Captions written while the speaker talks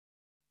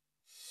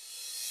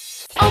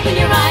Open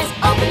your eyes,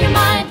 open your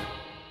mind.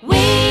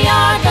 We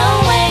are the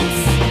Winx.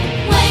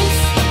 Winx,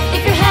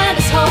 if your hand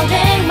is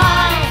holding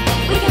mine,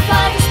 we can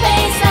fly through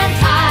space and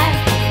time,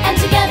 and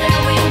together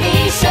we'll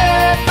be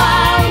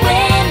surefire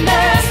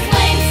winners.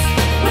 Winx,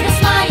 with a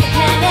smile you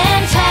can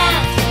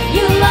enchant.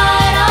 You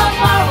light up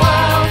our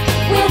world.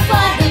 We'll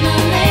fly the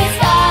moonlit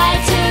sky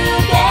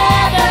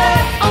together.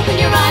 Open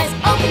your eyes,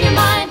 open your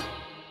mind.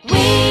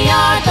 We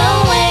are the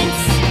Winx.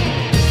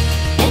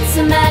 It's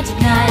a magic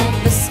night.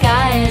 The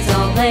sky is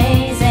all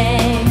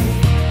blazing.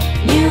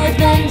 New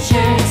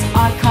adventures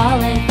are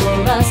calling for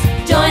us.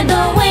 Join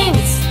the Winx.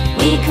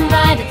 We can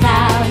ride a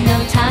cloud. No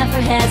time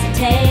for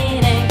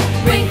hesitating.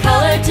 Bring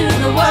color to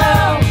the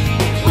world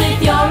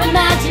with your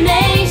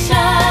imagination.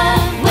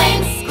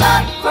 Winx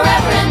Club,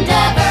 forever and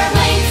ever.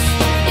 Winx,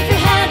 if your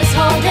hand is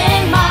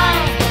holding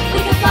mine, we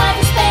can fly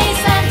through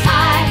space and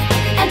time,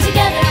 and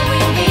together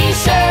we'll be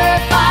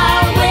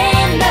surefire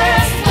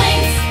winners.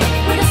 Winx,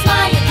 with a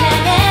smile you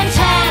can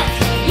enchant.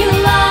 You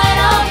light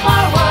up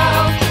our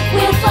world.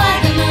 We'll fly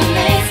the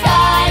moonlit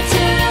sky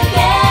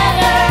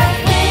together.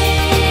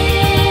 Winx,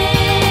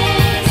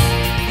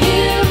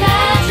 you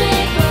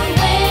magical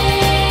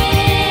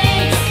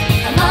Winx.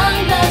 Among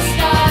the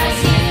stars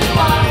you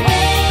are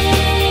Winx.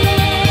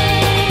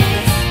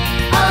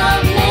 A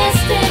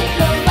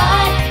mystical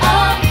light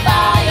of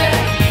fire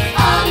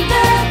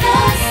under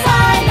the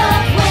sign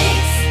of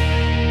Winx.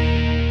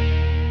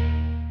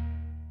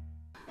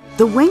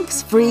 The Winx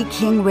free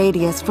King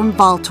Radius from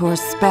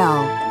Valtor's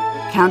spell.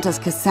 Countess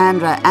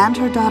Cassandra and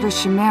her daughter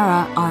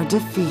Chimera are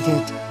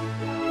defeated.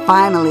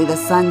 Finally, the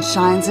sun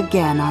shines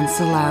again on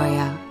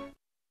Solaria.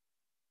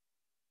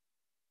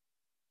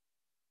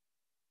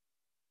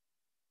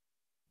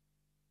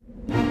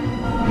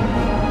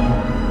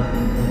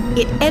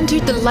 It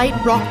entered the Light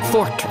Rock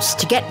Fortress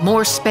to get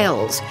more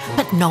spells,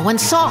 but no one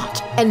saw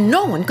it, and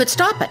no one could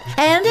stop it.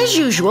 And as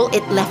usual,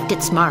 it left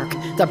its mark,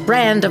 the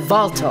brand of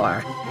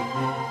Valtor.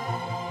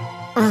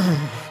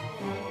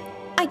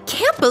 I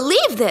can't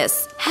believe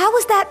this! How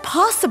is that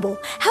possible?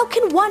 How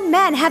can one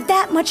man have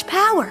that much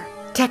power?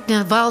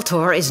 Techna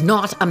Valtor is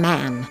not a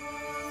man.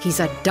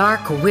 He's a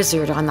dark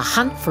wizard on the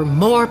hunt for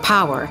more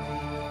power.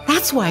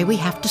 That's why we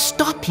have to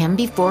stop him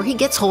before he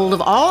gets hold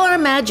of all our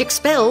magic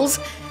spells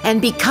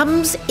and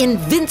becomes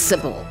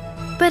invincible.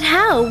 But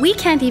how? We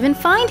can't even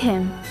find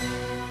him.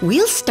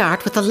 We'll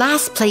start with the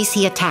last place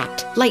he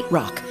attacked, Light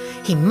Rock.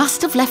 He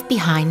must have left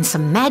behind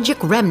some magic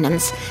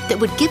remnants that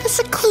would give us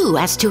a clue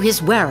as to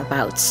his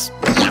whereabouts.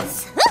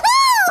 Yes!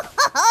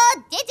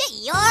 Woohoo! Digit,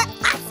 you're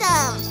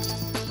awesome!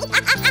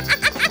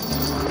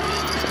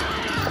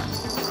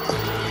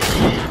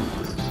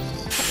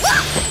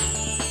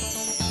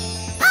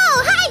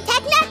 Oh, hi,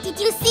 Techna! Did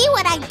you see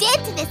what I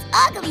did to this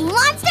ugly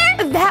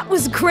monster? That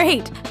was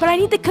great, but I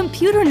need the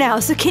computer now,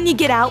 so can you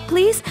get out,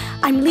 please?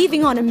 I'm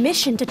leaving on a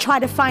mission to try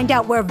to find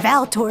out where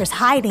Valtor is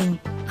hiding.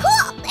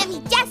 Cool! Let me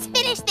just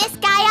finish this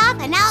guy off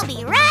and I'll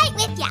be right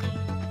with ya.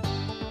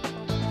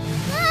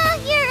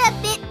 You're a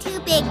bit too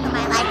big for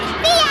my liking,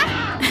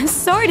 ALFEA.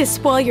 Sorry to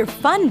spoil your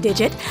fun,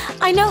 Digit.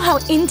 I know how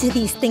into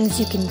these things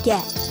you can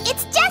get.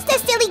 It's just a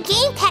silly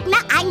game,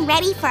 Techna. I'm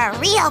ready for a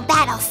real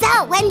battle,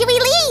 so when do we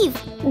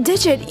leave?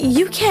 Digit,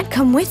 you can't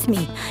come with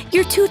me.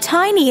 You're too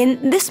tiny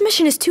and this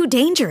mission is too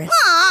dangerous.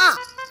 Aw.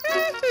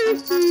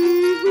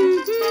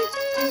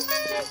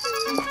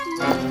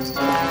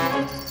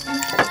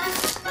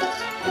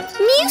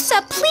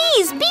 Musa,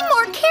 please, be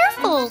more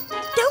careful.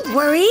 Don't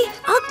worry,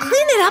 I'll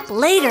clean it up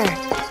later.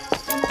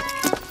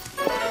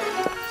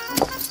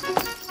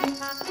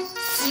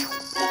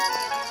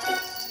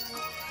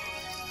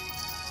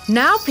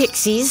 Now,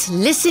 Pixies,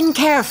 listen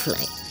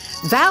carefully.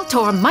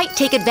 Valtor might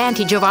take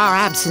advantage of our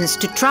absence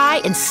to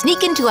try and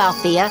sneak into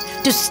ALFEA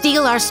to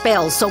steal our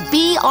spells, so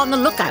be on the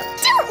lookout.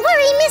 Don't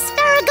worry, Miss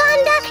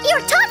Farragonda.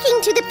 You're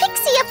talking to the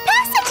Pixie of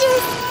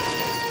Passages.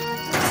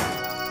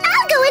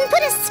 I'll go and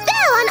put a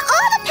spell on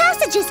all the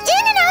passages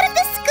in and out of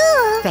the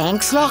school.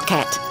 Thanks,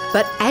 Lockette.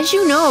 But as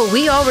you know,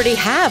 we already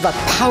have a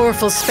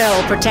powerful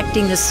spell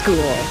protecting the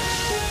school.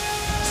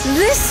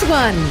 This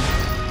one!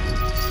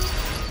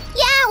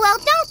 Yeah, well,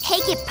 don't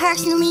take it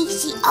personally.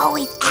 She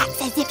always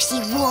acts as if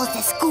she rules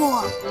the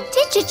school.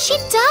 Digit, she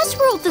does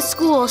rule the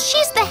school.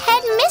 She's the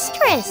head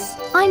mistress.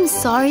 I'm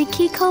sorry,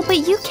 Kiko,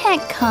 but you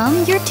can't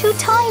come. You're too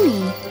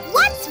tiny.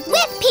 What's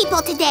with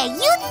people today?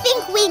 You'd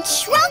think we'd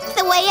shrunk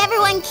the way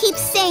everyone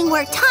keeps saying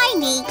we're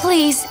tiny.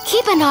 Please,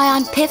 keep an eye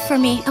on Piff for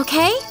me,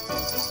 okay?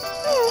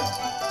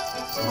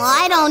 Well,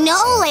 I don't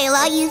know,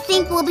 Layla. You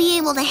think we'll be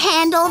able to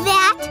handle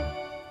that?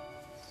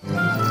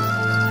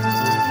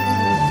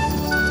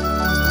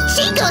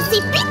 Chico, si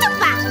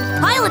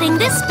pitupa! Piloting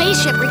this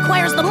spaceship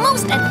requires the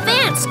most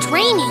advanced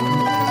training.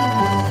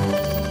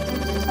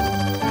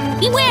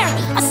 Beware!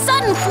 A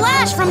sudden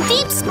flash from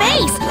deep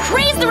space!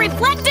 Raise the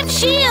reflective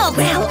shield!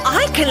 Well,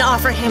 I can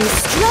offer him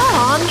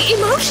strong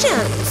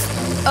emotions.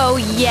 Oh,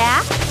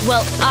 yeah?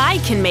 Well, I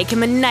can make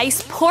him a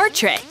nice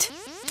portrait.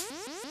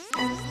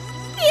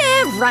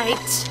 Yeah,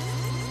 right.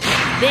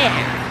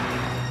 There.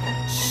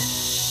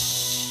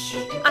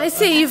 I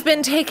see you've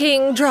been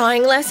taking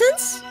drawing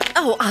lessons.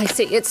 Oh, I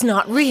see. It's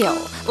not real.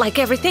 Like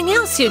everything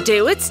else you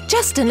do, it's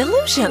just an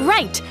illusion.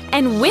 Right,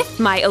 and with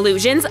my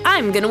illusions,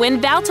 I'm gonna win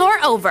Valtor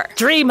over.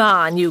 Dream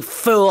on, you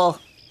fool.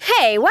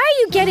 Hey, why are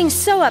you getting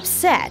so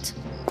upset?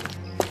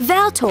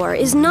 Valtor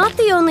is not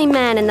the only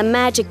man in the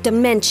magic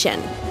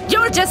dimension.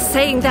 You're just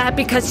saying that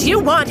because you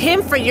want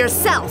him for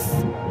yourself.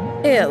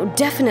 Ew,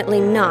 definitely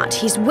not.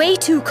 He's way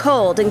too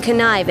cold and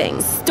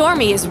conniving.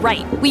 Stormy is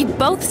right. We've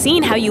both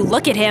seen how you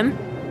look at him.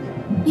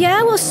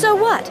 Yeah, well, so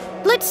what?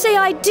 Let's say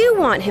I do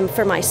want him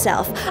for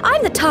myself.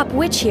 I'm the top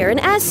witch here,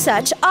 and as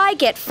such, I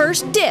get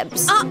first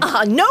dibs.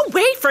 No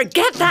way,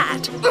 forget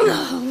that!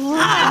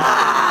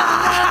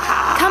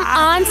 Come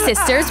on,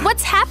 sisters,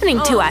 what's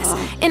happening to us?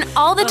 In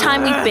all the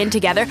time we've been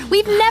together,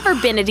 we've never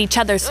been at each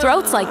other's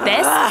throats like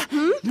this.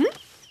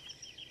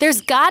 There's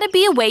gotta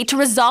be a way to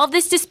resolve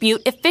this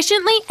dispute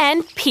efficiently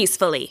and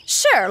peacefully.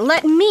 Sure,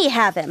 let me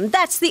have him.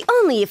 That's the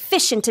only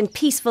efficient and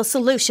peaceful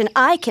solution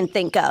I can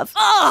think of.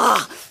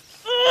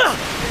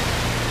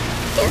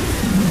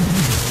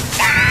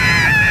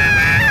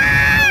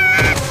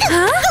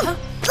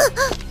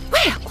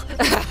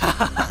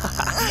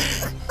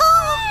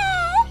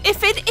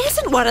 If it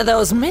isn't one of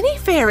those mini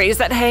fairies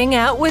that hang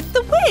out with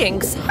the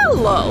Winx,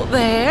 hello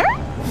there.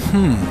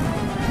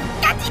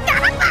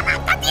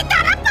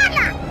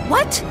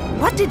 What?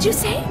 What did you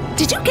say?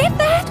 Did you get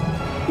that?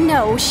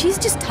 No, she's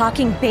just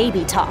talking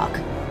baby talk.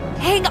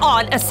 Hang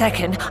on a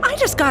second. I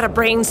just gotta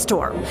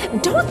brainstorm.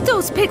 Don't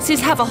those pixies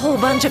have a whole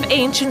bunch of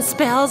ancient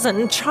spells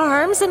and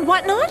charms and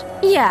whatnot?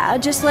 Yeah,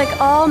 just like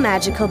all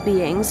magical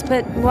beings,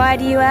 but why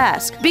do you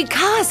ask?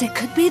 Because it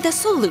could be the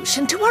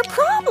solution to our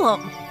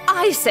problem.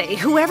 I say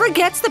whoever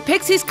gets the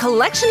pixies'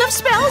 collection of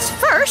spells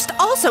first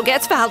also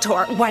gets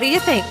Valtor. What do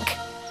you think?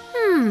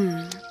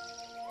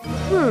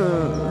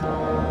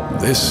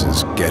 This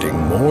is getting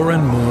more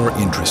and more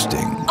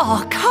interesting.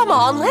 Oh, come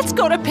on, let's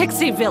go to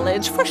Pixie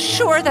Village. For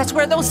sure, that's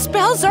where those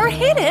spells are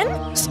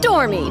hidden.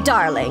 Stormy,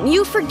 darling,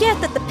 you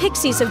forget that the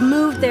Pixies have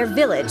moved their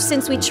village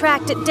since we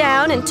tracked it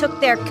down and took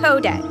their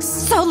codex.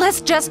 So let's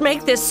just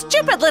make this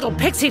stupid little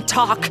pixie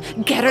talk.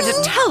 Get her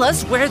to tell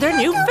us where their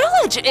new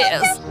village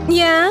is.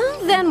 Yeah?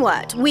 Then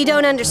what? We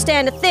don't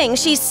understand a thing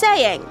she's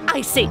saying.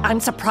 I see, I'm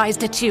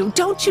surprised at you.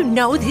 Don't you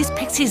know these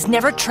pixies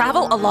never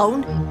travel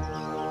alone?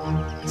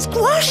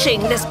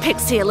 Squashing this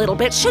pixie a little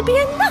bit should be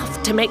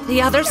enough to make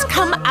the others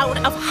come out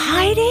of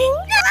hiding.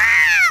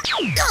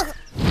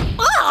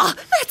 Ah,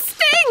 that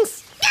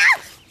stings!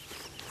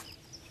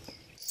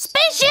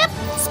 Spaceship!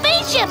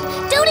 Spaceship!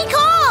 Duty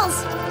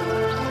calls!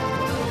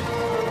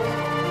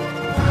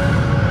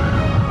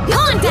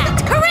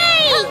 Contact!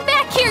 Hooray! Come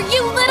back here,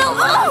 you little...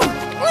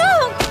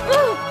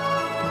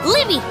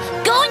 Livy,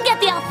 go and get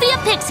the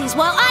ALFEA pixies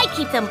while I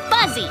keep them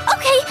fuzzy.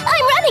 Okay,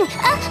 I'm running.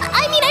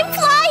 I'm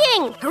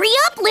flying. Hurry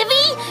up,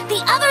 Livy!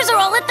 The others are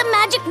all at the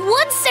Magic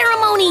Woods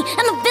ceremony,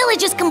 and the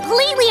village is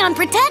completely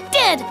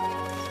unprotected.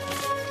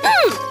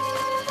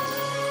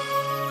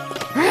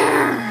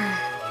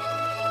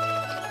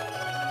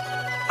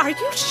 Are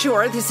you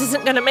sure this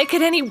isn't gonna make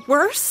it any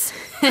worse?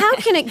 How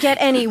can it get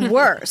any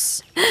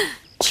worse?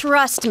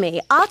 Trust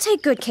me, I'll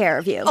take good care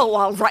of you. Oh,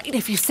 all right,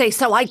 if you say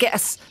so, I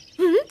guess.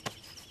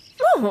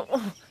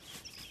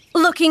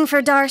 Looking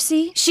for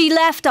Darcy? She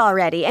left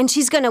already, and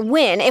she's gonna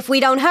win if we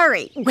don't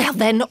hurry. Well,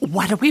 then,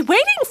 what are we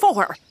waiting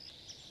for?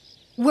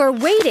 We're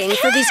waiting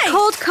for these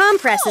cold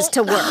compresses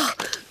to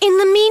work. In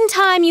the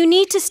meantime, you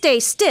need to stay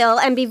still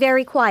and be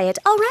very quiet,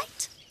 all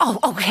right? Oh,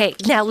 okay.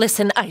 Now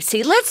listen,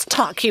 Icy, let's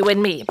talk, you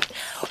and me.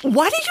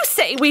 What do you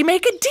say we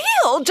make a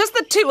deal? Just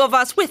the two of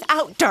us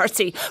without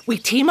Darcy. We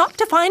team up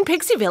to find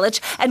Pixie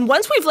Village, and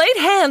once we've laid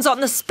hands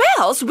on the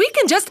spells, we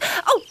can just...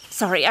 Oh,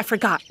 sorry, I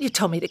forgot. You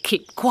told me to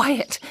keep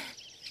quiet.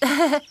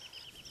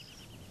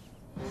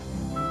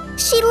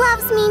 She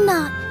loves me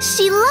not.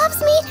 She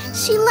loves me.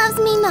 She loves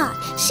me not.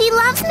 She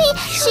loves me.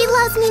 She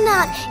loves me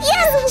not.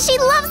 Yes, she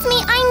loves me.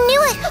 I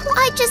knew it.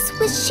 I just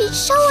wish she'd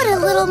show it a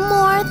little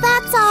more,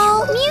 that's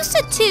all.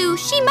 Musa, too.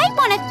 She might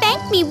want to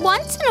thank me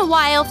once in a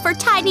while for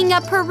tidying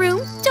up her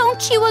room.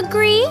 Don't you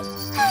agree?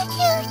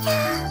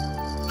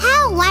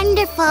 How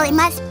wonderful it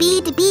must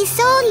be to be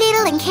so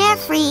little and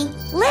carefree.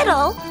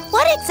 Little?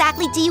 What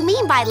exactly do you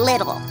mean by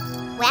little?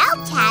 Well,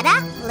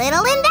 Chata,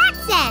 little in that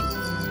sense.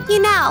 You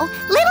know,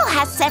 little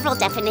has several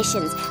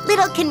definitions.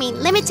 Little can mean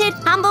limited,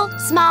 humble,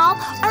 small,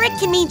 or it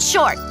can mean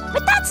short.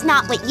 But that's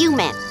not what you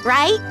meant,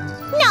 right?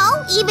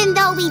 No, even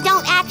though we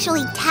don't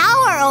actually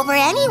tower over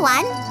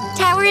anyone.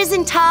 Tower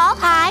isn't tall,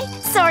 high,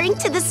 soaring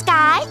to the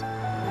sky.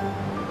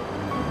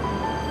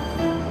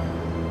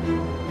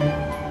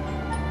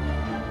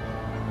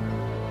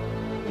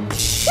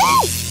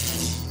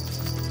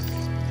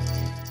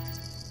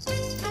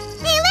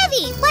 Hey,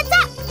 Livy, what's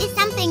up? Is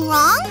something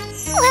wrong?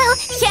 Well,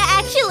 yeah,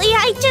 actually,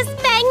 I just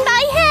banged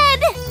my head.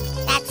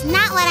 That's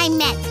not what I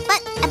meant. But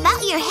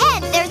about your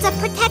head, there's a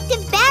protective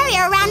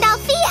barrier around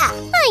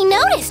ALFEA. I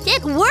noticed.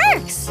 It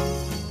works.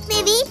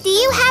 Livy, do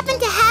you happen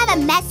to have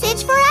a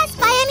message for us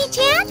by any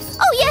chance?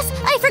 Oh, yes,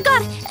 I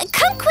forgot.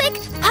 Come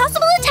quick.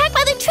 Possible attack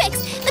by the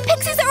Trix. The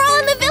Pixies are all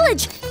in the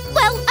village.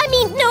 Well, I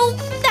mean, no,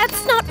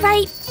 that's not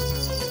right.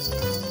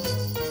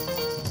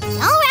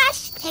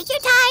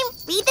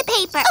 Read the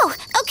paper. Oh,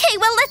 okay,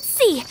 well, let's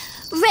see.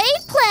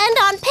 Raid planned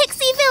on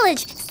Pixie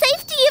Village.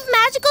 Safety of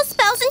magical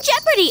spells in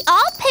jeopardy.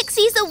 All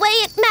Pixies away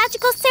at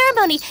magical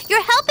ceremony.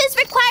 Your help is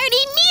required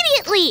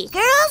immediately.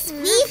 Girls,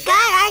 we've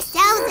got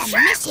ourselves a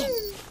mission.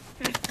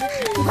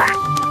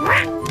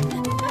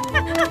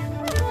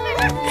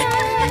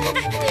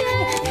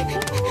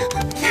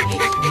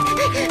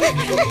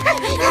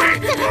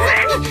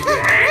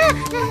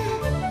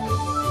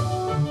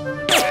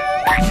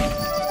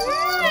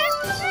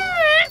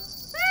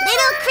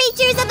 Little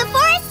creatures of the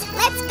forest,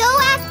 let's go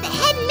ask the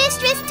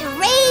headmistress to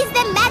raise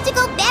the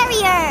magical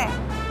barrier.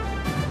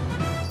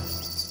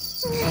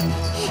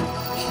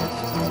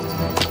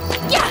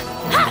 Yeah!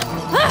 Ha!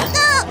 Ha!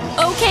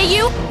 Okay,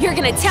 you're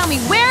gonna tell me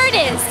where it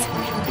is.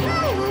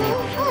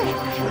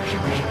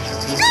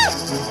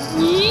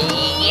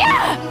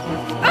 Yeah!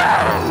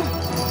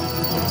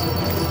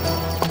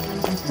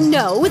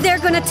 No, they're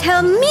gonna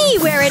tell me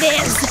where it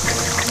is.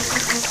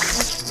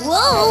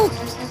 Whoa!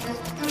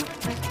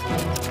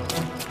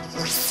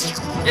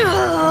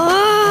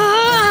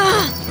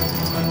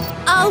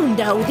 Oh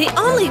no, the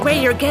only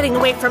way you're getting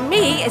away from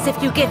me is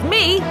if you give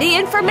me the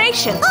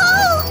information.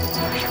 Oh!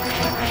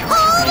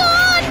 Hold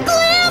on,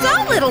 Glim!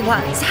 So, little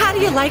ones, how do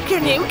you like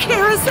your new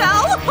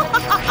carousel?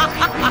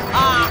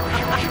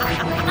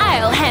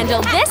 I'll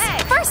handle this.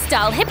 First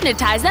I'll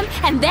hypnotize them,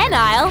 and then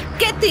I'll...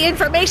 Get the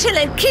information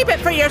and keep it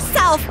for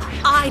yourself.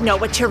 I know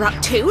what you're up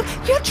to.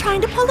 You're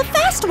trying to pull a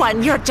fast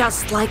one. You're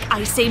just like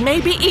Icy,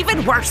 maybe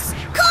even worse.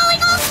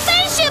 Calling all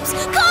spaceships!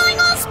 Calling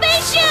all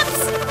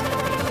spaceships!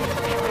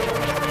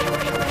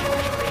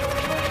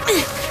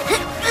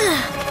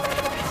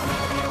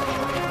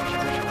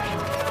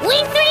 We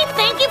three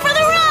thank you for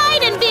the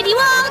ride and bid you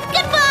all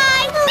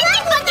goodbye!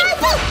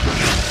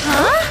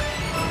 Huh?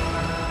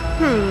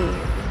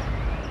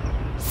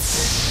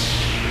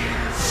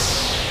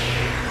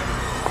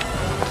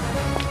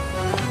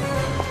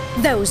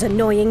 Those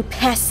annoying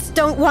pests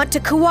don't want to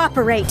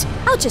cooperate.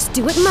 I'll just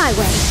do it my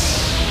way.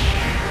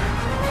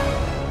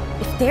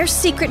 If their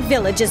secret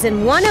village is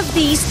in one of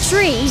these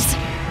trees,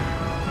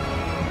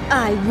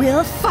 I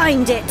will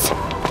find it.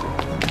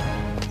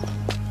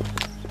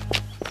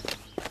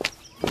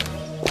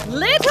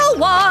 Little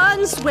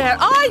ones, where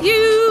are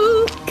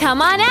you?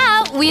 Come on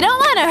out. We don't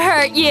want to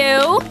hurt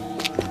you.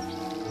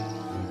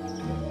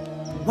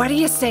 What do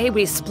you say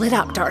we split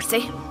up,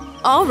 Darcy?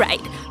 All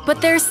right, but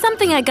there's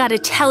something I gotta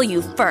tell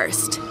you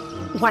first.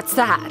 What's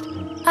that?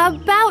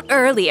 About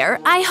earlier,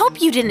 I hope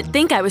you didn't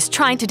think I was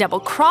trying to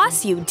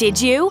double-cross you, did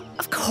you?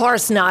 Of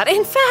course not.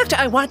 In fact,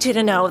 I want you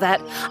to know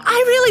that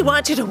I really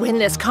want you to win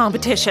this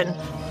competition.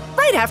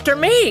 Right after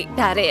me,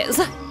 that is.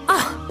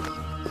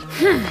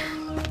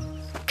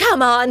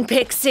 Come on,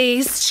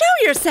 Pixies, show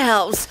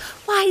yourselves.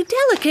 Why,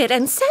 delicate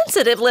and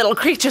sensitive little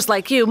creatures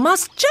like you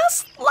must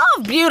just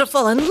love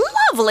beautiful and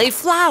lovely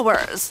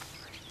flowers.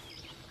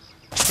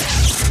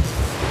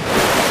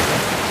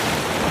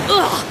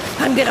 Ugh,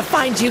 I'm gonna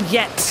find you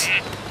yet.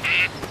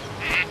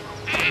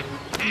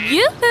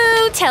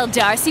 Yoo-hoo! Tell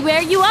Darcy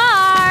where you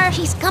are.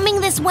 He's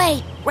coming this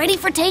way. Ready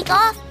for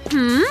takeoff?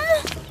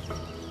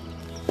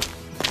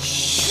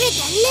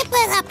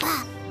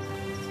 Shrigalipalapa.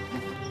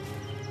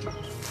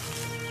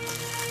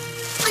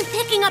 I'm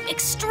picking up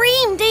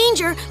extreme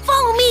danger.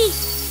 Follow me.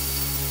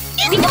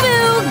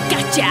 Peekaboo!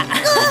 Gotcha!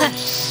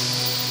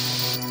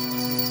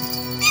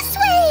 This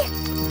way.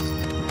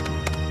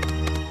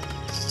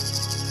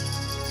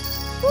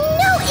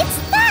 No, it's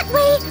that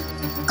way.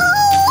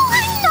 Oh,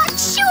 I'm not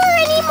sure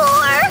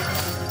anymore.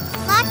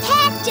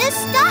 Lockhead, just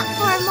stop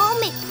for a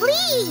moment,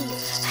 please.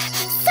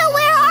 So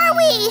where are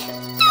we?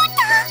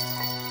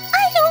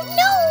 I don't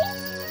know.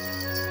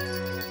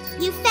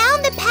 You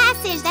found the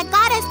passage that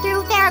got us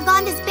through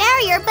Faragonda's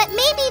barrier, but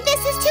maybe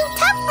this is too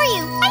tough for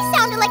you. I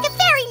sounded like a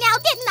fairy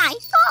now, didn't I?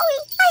 Sorry.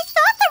 I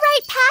thought the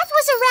right path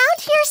was around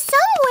here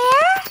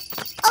somewhere.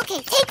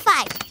 Okay, take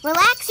 5.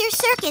 Relax your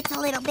circuits a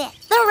little bit.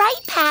 The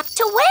right path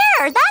to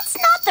where? That's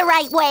not the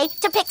right way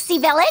to Pixie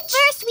Village.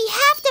 First, we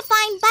have to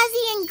find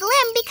Buzzy and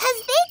Glim because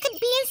they could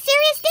be in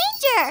serious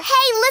danger.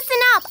 Hey,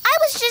 listen up. I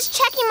was just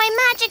checking my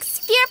magic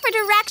sphere for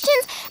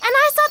directions, and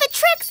I saw the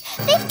Trix.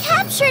 They've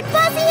captured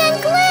Buzzy and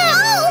Glim.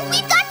 Oh,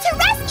 we've got to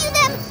rescue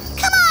them.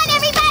 Come on,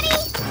 everybody.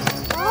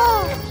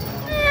 Oh.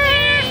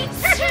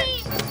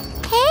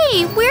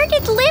 Hey, where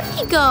did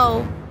Lippy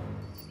go?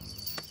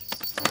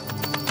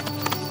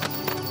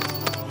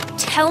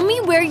 Tell me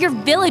where your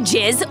village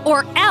is,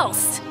 or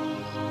else.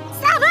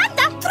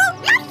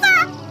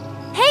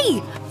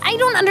 Hey, I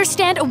don't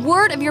understand a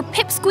word of your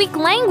pipsqueak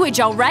language,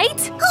 all right?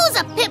 Who's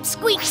a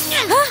pipsqueak?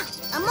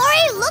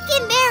 Amori, look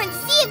in there and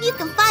see if you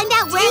can find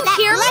out where that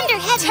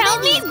blunderhead Tell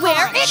me Libby is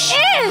where gone. it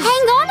is!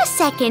 Hang on a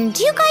second.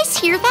 Do you guys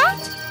hear that?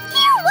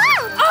 Hear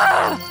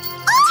what?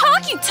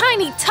 Talky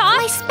tiny tot!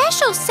 My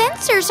special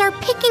sensors are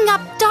picking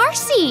up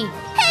Darcy.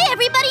 Hey,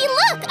 everybody,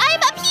 look!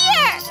 I'm up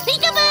here!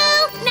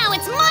 Peekaboo! Now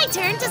it's my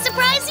turn to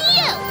surprise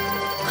you!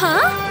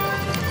 Huh?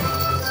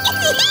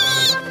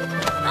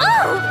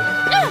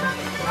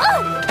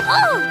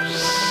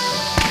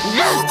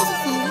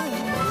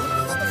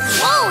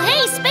 Whoa,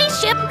 hey,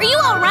 spaceship! Chip, are you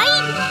all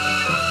right?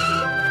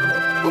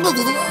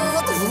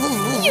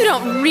 You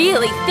don't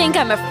really think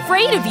I'm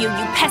afraid of you,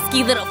 you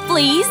pesky little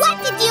fleas. What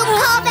did you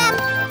call them?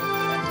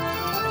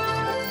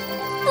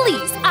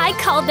 Fleas. I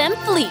call them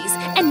fleas.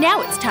 And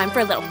now it's time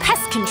for a little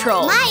pest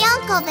control. My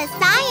uncle, the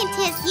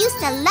scientist, used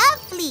to love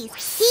fleas.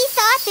 He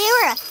thought they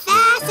were a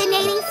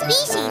fascinating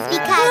species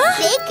because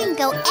they can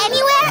go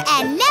anywhere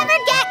and never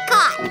get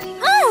caught.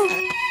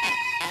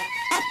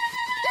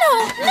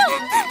 No,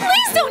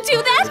 please don't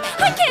do that.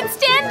 I can't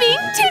stand being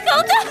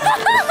tickled.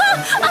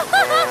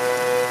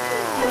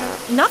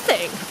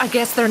 Nothing. I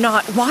guess they're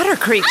not water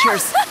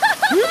creatures.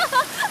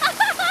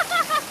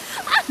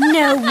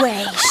 No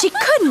way. She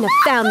couldn't have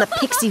found the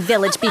Pixie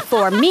Village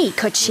before me,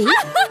 could she? Digit,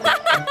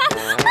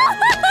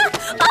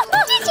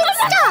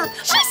 stop!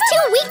 She's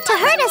too weak to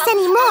hurt us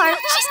anymore.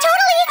 She's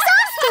totally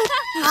exhausted.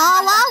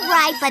 Oh, all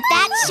right, but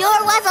that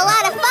sure was a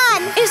lot of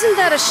fun. Isn't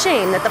that a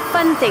shame that the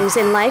fun things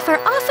in life are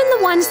often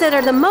the ones that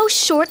are the most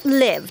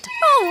short-lived?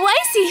 Oh,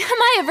 Icy,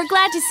 am I ever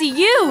glad to see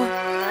you.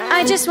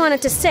 I just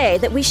wanted to say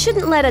that we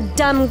shouldn't let a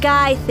dumb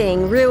guy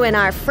thing ruin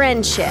our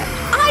friendship.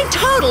 I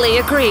totally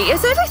agree.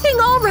 Is everything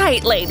all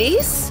right,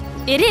 ladies?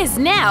 It is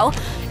now.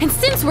 And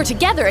since we're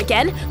together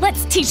again,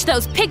 let's teach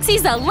those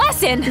pixies a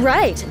lesson.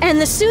 Right,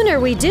 and the sooner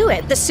we do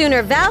it, the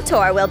sooner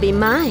Valtor will be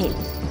mine.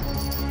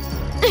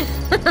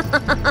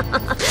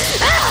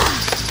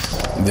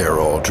 They're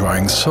all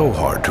trying so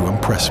hard to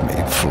impress me.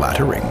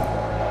 Flattering.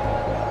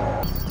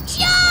 Charge!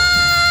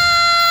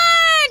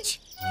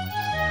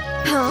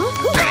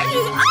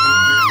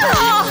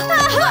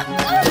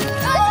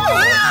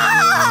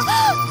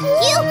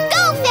 You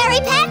go, fairy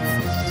pets!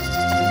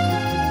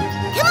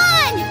 Come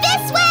on,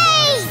 this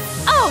way!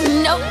 Oh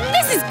no,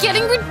 this is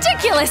getting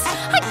ridiculous.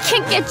 I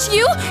can't get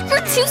you.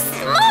 You're too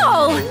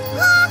small.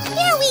 Oh,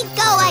 here we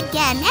go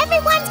again.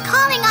 Everyone's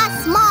calling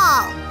us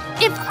small.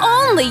 If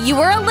only you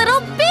were a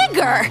little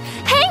bigger.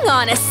 Hang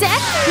on a sec.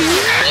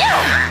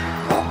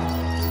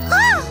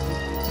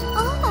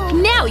 Oh.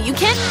 Now you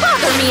can't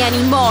bother me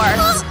anymore.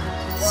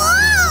 Whoa!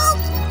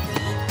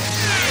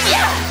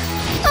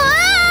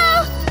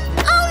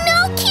 Oh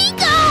no,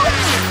 Kiko!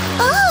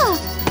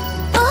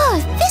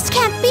 Oh, this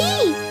can't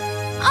be.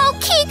 Oh,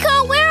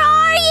 Kiko, where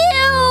are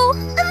you?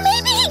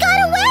 Maybe he got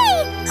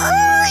away.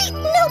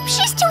 Nope,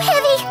 she's too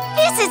heavy.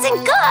 This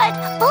isn't good.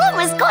 Blue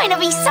is going to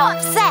be so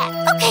upset.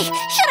 Okay,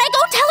 should I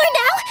go tell her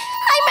now?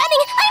 I'm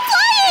running. I'm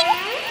flying.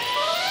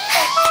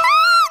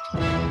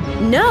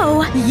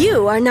 No,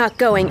 you are not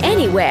going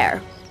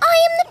anywhere. I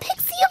am the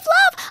Pixie of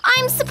Love.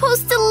 I'm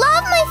supposed to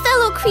love my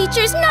fellow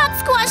creatures, not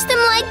squash them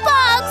like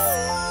bugs.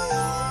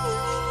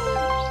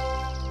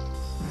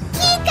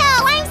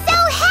 Kiko, I'm so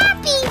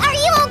happy. Are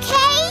you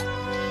okay?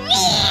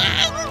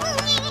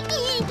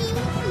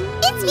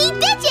 It's me,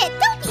 Digit.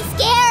 Don't be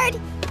scared.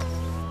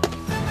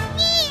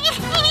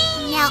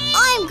 Now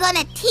I'm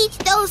gonna teach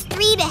those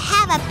three to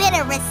have a bit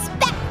of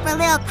respect for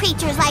little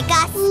creatures like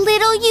us.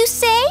 Little, you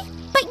say?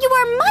 But you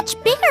are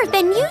much bigger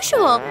than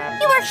usual.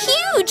 You are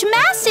huge,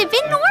 massive,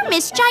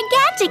 enormous,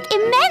 gigantic,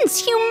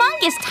 immense,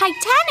 humongous,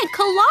 titanic,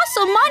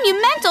 colossal,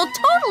 monumental,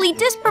 totally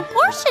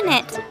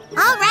disproportionate.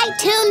 All right,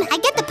 Toon, I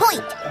get the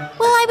point.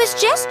 Well, I was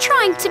just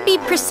trying to be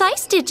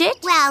precise, Digit.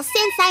 Well,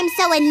 since I'm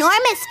so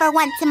enormous for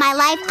once in my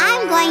life,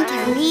 I'm going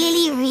to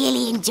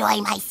really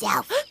enjoy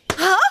myself.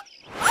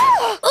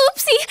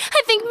 Oopsie,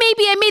 I think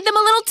maybe I made them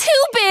a little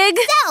too big.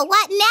 So,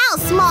 what now,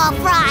 small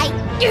fry?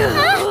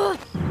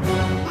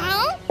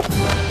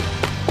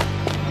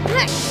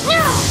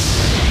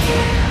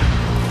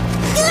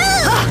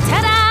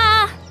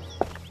 Ta-da!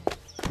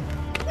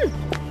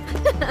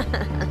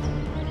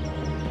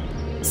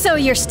 So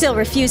you're still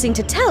refusing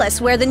to tell us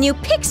where the new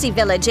Pixie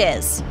Village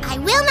is? I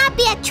will not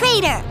be a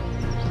traitor.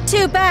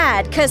 Too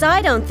bad, because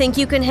I don't think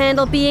you can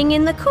handle being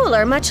in the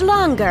cooler much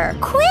longer.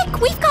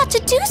 Quick, we've got to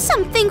do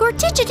something or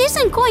Digit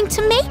isn't going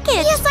to make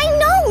it. Yes, I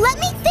know. Let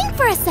me think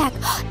for a sec.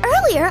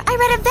 Earlier, I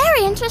read a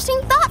very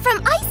interesting thought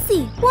from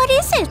Icy. What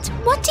is it?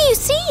 What do you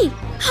see?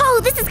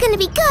 Oh, this is going to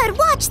be good.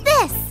 Watch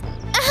this.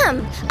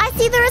 I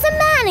see there is a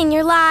man in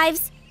your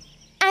lives.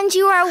 And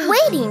you are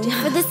waiting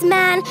for this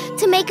man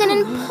to make an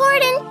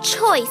important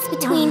choice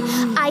between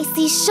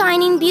Icy's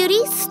shining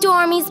beauty,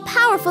 Stormy's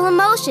powerful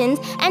emotions,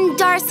 and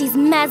Darcy's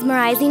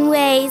mesmerizing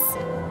ways.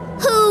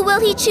 Who will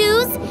he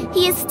choose?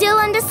 He is still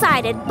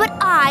undecided, but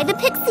I, the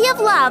Pixie of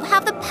Love,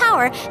 have the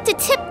power to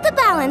tip the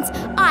balance.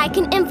 I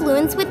can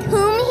influence with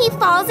whom he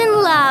falls in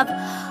love.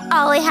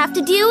 All I have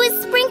to do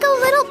is sprinkle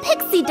little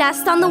pixie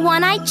dust on the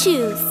one I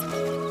choose.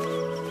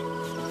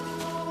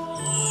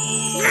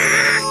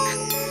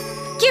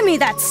 Give me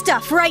that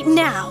stuff right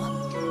now.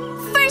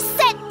 First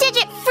set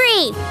Digit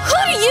free. Who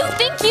do you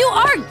think you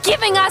are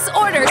giving us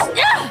orders?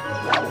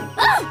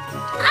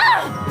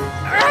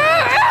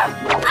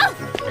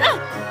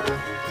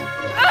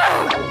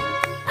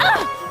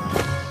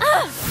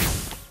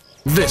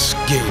 This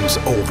game's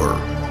over.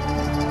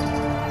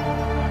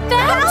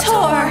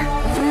 Valtor!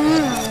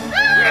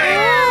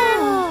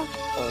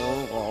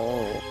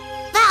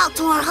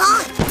 Valtor,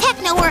 huh?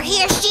 Techno were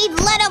here, she'd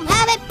let him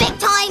have it big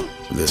time.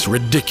 This This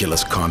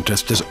ridiculous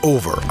contest is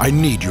over. I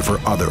need you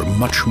for other,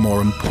 much more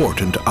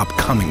important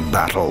upcoming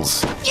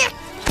battles. Oopsie!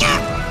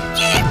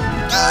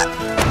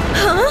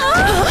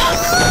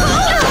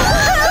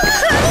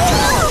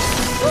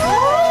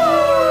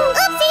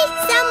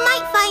 Some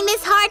might find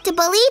this hard to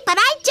believe, but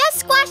I just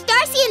squashed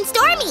Darcy and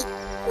Stormy.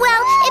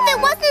 Well, if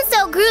it wasn't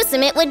so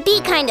gruesome, it would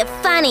be kind of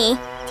funny.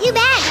 Too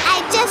bad.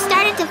 I've just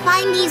started to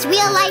find these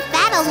real-life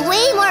battles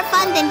way more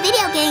fun than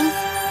video games.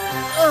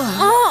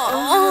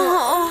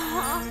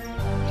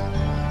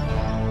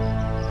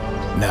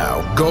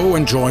 Now, go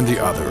and join the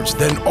others.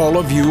 Then all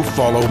of you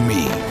follow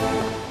me.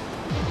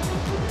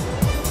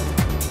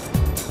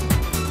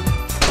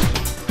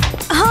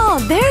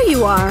 Oh, there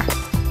you are.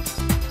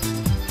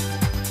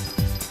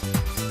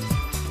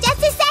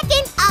 Just a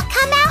second. I'll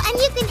come out and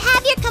you can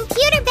have your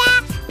computer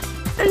back.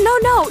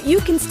 No, you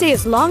can stay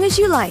as long as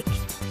you like.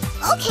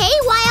 Okay,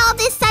 why all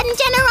this sudden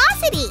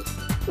generosity?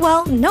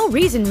 Well, no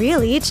reason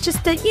really. It's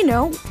just that,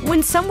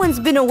 when someone's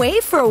been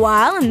away for a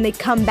while and they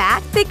come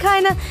back, they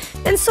kinda...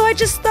 And so I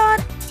just thought...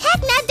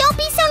 Techna, don't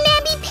be so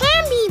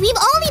namby-pamby. We've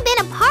only been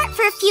apart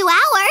for a few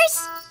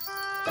hours.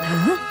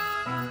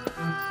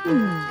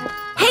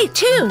 Hey,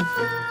 Toon,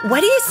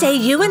 what do you say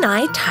you and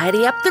I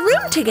tidy up the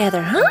room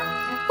together, huh?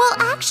 Well,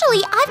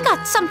 actually, I've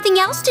got something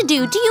else to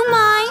do. Do you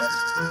mind?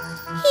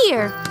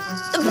 Here.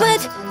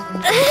 But...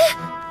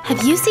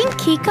 Have you seen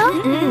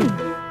Kiko?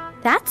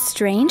 That's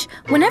strange.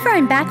 Whenever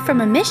I'm back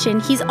from a mission,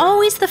 he's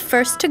always the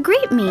first to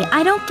greet me.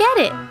 I don't get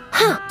it.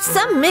 Huh,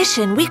 some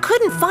mission. We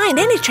couldn't find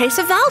any trace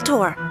of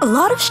Valtor. A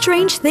lot of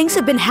strange things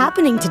have been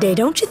happening today,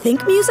 don't you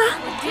think, Musa?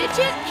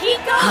 Digit,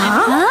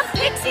 Kiko,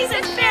 Pixies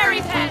and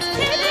Fairy Pets.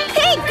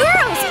 Hey,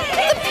 girls!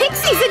 The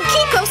Pixies and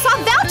Kiko saw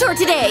Valtor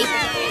today!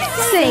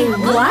 Say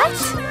what?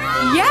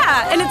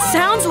 Yeah, and it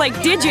sounds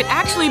like Digit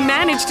actually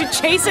managed to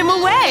chase him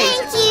away.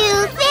 Thank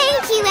you,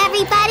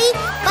 everybody.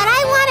 But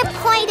I want to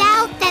point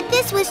out that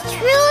this was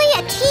truly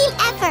a team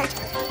effort.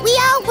 We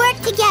all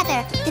worked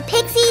together. The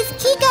Pixies,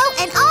 Kiko,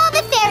 and all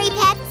the fairy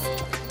pets.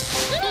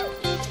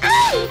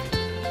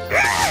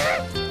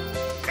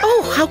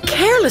 Oh, how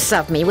careless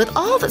of me. With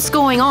all that's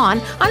going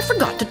on, I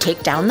forgot to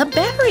take down the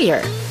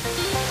barrier.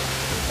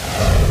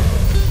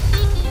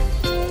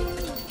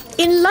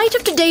 In light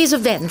of today's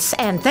events,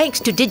 and thanks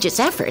to Digit's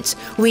efforts,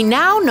 we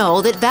now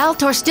know that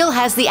Valtor still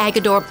has the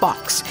Agador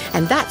box.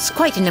 And that's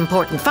quite an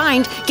important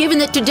find, given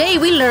that today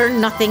we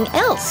learned nothing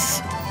else.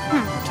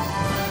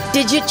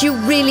 Digit, you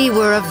really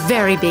were a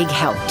very big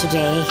help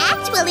today.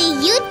 Actually,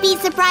 you'd be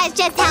surprised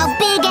just how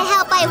big a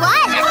help I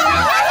was.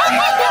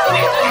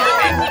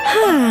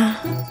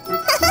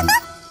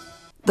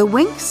 The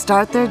Winx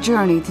start their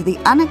journey to the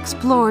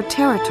unexplored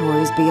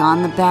territories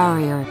beyond the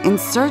barrier in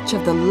search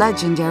of the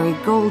legendary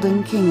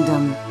Golden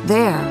Kingdom.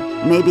 There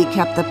may be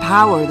kept the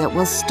power that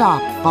will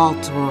stop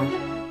Valtor.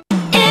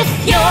 If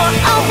you're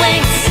a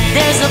Winx,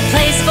 there's a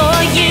place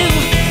for you.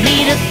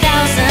 Meet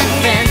 1,000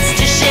 friends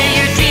to share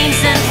your dreams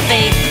and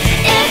faith.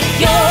 If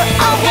you're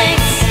a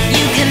Winx,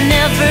 you can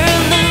never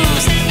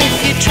lose. If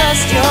you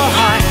trust your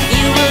heart,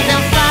 you will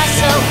then fly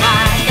so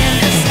high in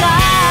the sky.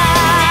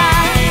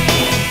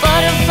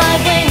 Butterfly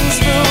wings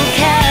will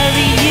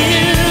carry you.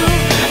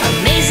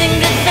 Amazing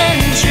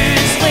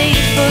adventures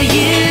wait for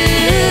you.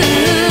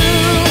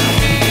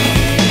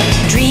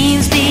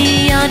 Dreams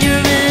beyond your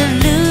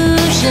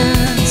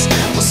illusions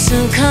will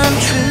soon come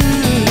true.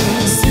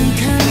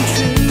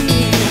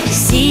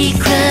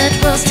 Secret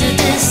worlds to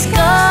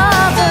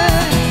discover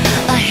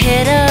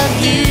ahead of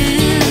you.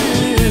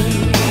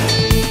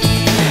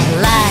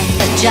 Like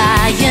a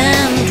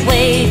giant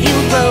wave you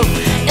rode